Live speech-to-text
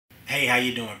Hey, how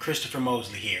you doing? Christopher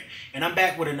Mosley here, and I'm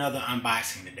back with another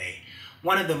unboxing today.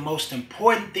 One of the most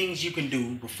important things you can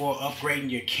do before upgrading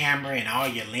your camera and all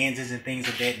your lenses and things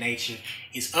of that nature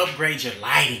is upgrade your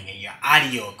lighting and your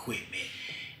audio equipment.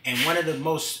 And one of the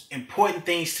most important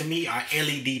things to me are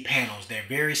LED panels. They're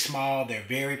very small, they're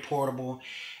very portable,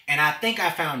 and I think I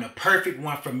found the perfect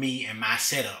one for me and my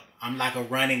setup. I'm like a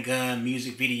run and gun,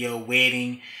 music video,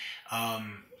 wedding,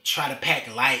 try to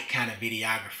pack light kind of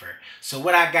videographer. So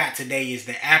what I got today is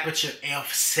the Aputure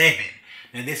F7.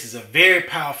 Now this is a very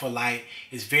powerful light.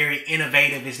 It's very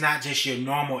innovative. It's not just your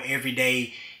normal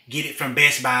everyday get it from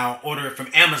Best Buy or order it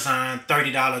from Amazon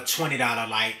 $30, $20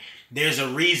 light. There's a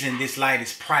reason this light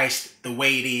is priced the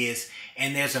way it is,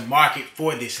 and there's a market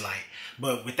for this light.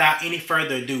 But without any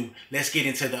further ado, let's get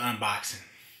into the unboxing.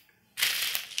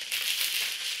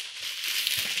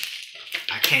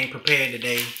 I came prepared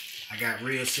today. I got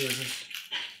real scissors.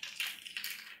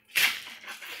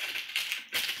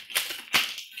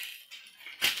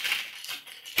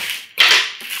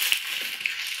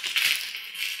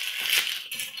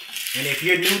 And if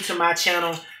you're new to my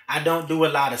channel, I don't do a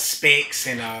lot of specs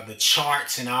and the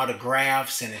charts and all the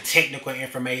graphs and the technical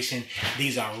information.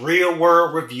 These are real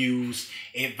world reviews,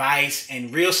 advice,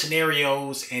 and real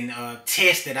scenarios and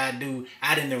tests that I do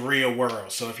out in the real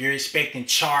world. So if you're expecting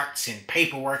charts and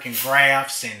paperwork and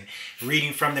graphs and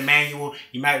reading from the manual,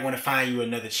 you might want to find you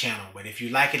another channel. But if you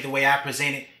like it the way I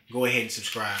present it, go ahead and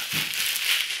subscribe.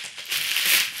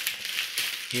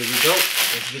 Here we go.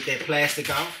 Let's get that plastic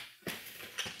off.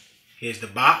 Here's the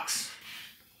box.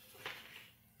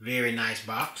 Very nice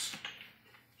box.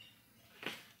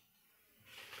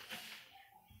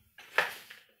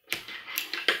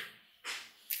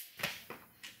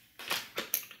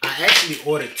 I actually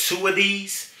ordered 2 of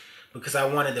these because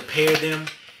I wanted to pair them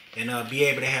and be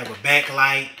able to have a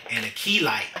backlight and a key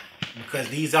light, because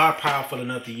these are powerful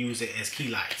enough to use it as key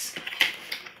lights.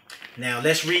 Now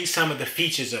let's read some of the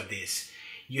features of this.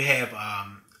 You have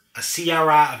a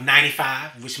CRI of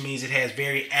 95, which means it has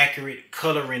very accurate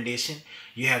color rendition.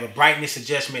 You have a brightness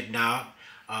adjustment knob,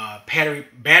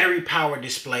 battery power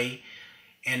display,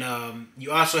 and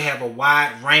you also have a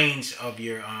wide range of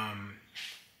your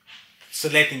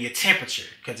selecting your temperature,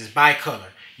 because it's bicolor.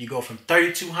 You go from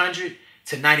 3200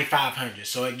 to 9500,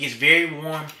 so it gets very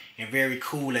warm and very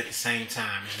cool at the same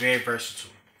time. It's very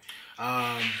versatile.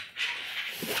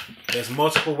 There's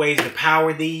multiple ways to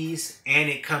power these, and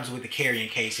it comes with the carrying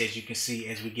case, as you can see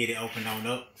as we get it opened on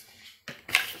up.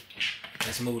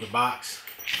 Let's move the box,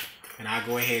 and I'll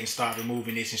go ahead and start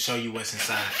removing this and show you what's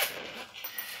inside.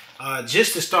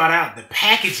 Just to start out, the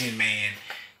packaging, man,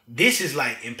 this is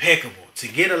like impeccable. To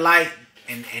get a light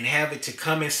and have it to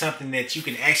come in something that you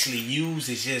can actually use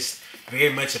is just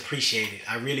very much appreciated.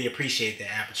 I really appreciate the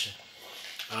Aputure.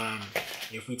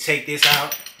 If we take this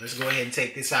out, let's go ahead and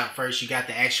take this out first. You got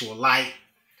the actual light,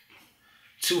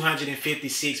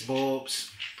 256 bulbs.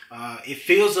 It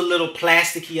feels a little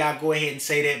plasticky, I'll go ahead and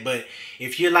say that, but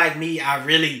if you're like me, I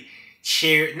really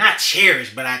not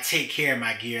cherish, but I take care of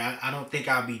my gear. I don't think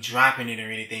I'll be dropping it or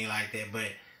anything like that, but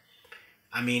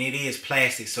I mean, it is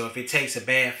plastic, so if it takes a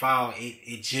bad fall,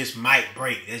 it just might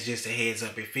break. That's just a heads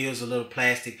up. It feels a little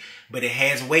plastic, but it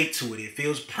has weight to it. It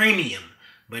feels premium,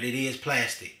 but it is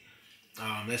plastic.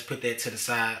 Let's put that to the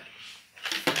side.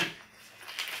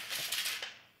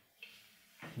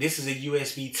 This is a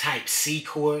USB Type-C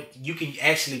cord. You can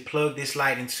actually plug this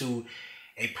light into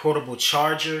a portable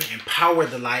charger and power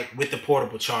the light with the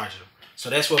portable charger. So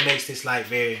that's what makes this light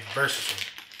very versatile.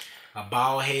 A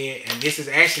ball head, and this is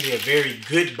actually a very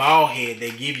good ball head they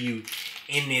give you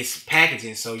in this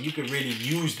packaging, so you could really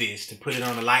use this to put it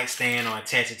on a light stand or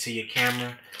attach it to your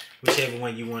camera, whichever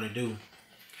one you want to do.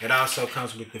 It also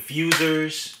comes with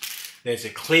diffusers. There's a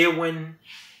clear one,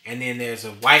 and then there's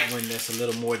a white one that's a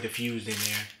little more diffused in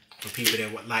there for people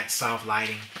that like soft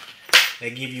lighting.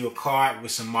 They give you a card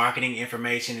with some marketing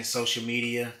information and social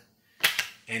media,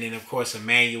 and then of course a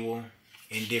manual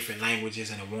in different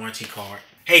languages and a warranty card.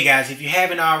 Hey guys, if you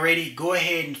haven't already, go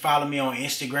ahead and follow me on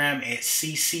Instagram at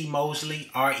ccmosley,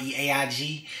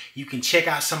 R-E-A-I-G. You can check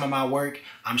out some of my work.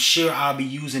 I'm sure I'll be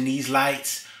using these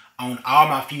lights on all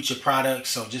my future products,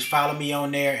 so just follow me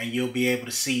on there and you'll be able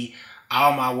to see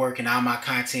all my work and all my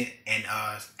content and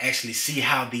actually see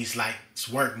how these lights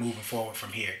work moving forward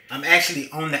from here. I'm actually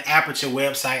on the Aputure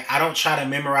website. I don't try to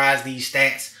memorize these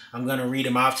stats. I'm going to read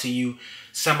them off to you.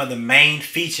 Some of the main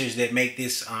features that make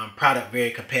this product very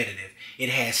competitive. It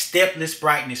has stepless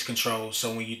brightness control,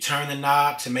 so when you turn the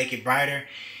knob to make it brighter,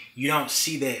 you don't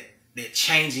see that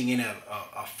changing in a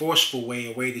forceful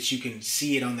way, a way that you can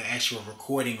see it on the actual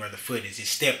recording or the footage. It's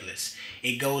stepless.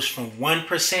 It goes from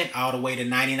 1% all the way to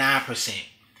 99%.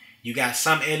 You got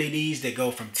some LEDs that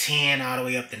go from 10 all the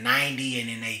way up to 90, and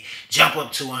then they jump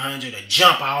up to 100 or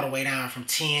jump all the way down from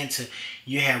 10 to,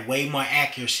 you have way more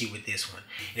accuracy with this one.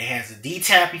 It has a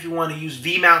D-tap if you want to use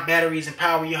V-mount batteries and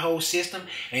power your whole system,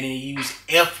 and then you use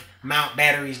F-mount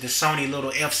batteries, the Sony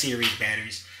little F-series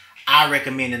batteries. I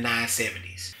recommend the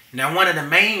 970s. Now, one of the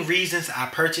main reasons I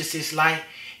purchased this light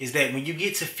is that when you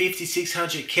get to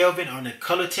 5600 Kelvin on the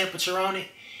color temperature on it,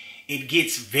 it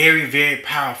gets very, very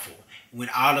powerful when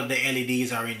all of the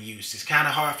LEDs are in use. It's kind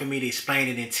of hard for me to explain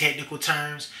it in technical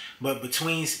terms, but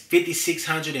between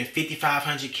 5600 and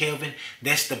 5500 Kelvin,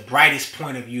 that's the brightest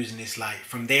point of using this light.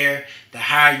 From there, the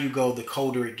higher you go, the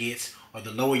colder it gets, or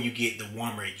the lower you get, the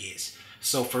warmer it gets.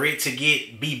 So for it to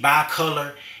be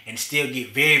bi-color and still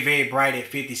get very, very bright at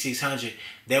 5600,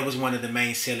 that was one of the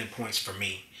main selling points for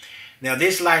me. Now,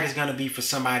 this light is going to be for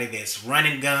somebody that's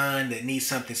running gun, that needs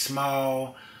something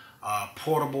small,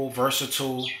 portable,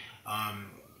 versatile.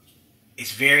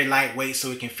 It's very lightweight,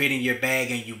 so it can fit in your bag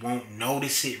and you won't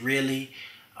notice it really.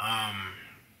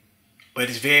 But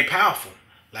it's very powerful.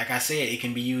 Like I said, it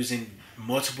can be used in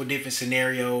multiple different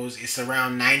scenarios. It's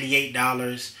around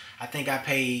 $98. I think I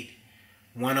paid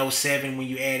 $107 when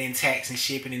you add in tax and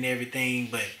shipping and everything,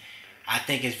 but I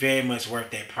think it's very much worth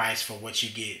that price for what you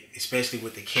get, especially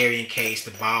with the carrying case,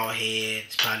 the ball head.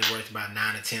 It's probably worth about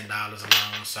 $9 or $10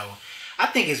 alone. So I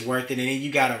think it's worth it. And then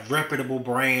you got a reputable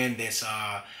brand that's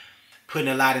putting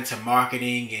a lot into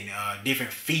marketing and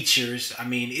different features. I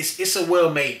mean, it's a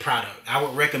well-made product. I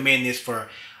would recommend this for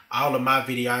all of my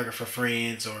videographer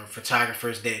friends or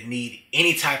photographers that need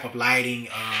any type of lighting.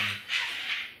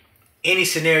 Any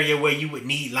scenario where you would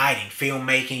need lighting,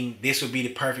 filmmaking, this would be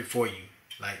the perfect for you.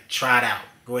 Like, try it out.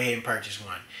 Go ahead and purchase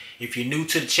one. If you're new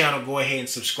to the channel, go ahead and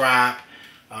subscribe.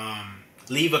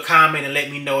 Leave a comment and let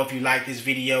me know if you like this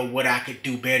video, what I could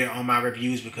do better on my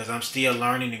reviews, because I'm still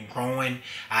learning and growing.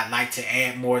 I'd like to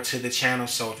add more to the channel.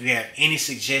 So if you have any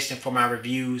suggestion for my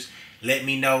reviews, let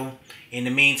me know. In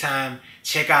the meantime,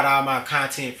 check out all my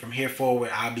content from here forward.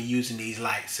 I'll be using these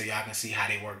lights so y'all can see how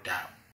they worked out.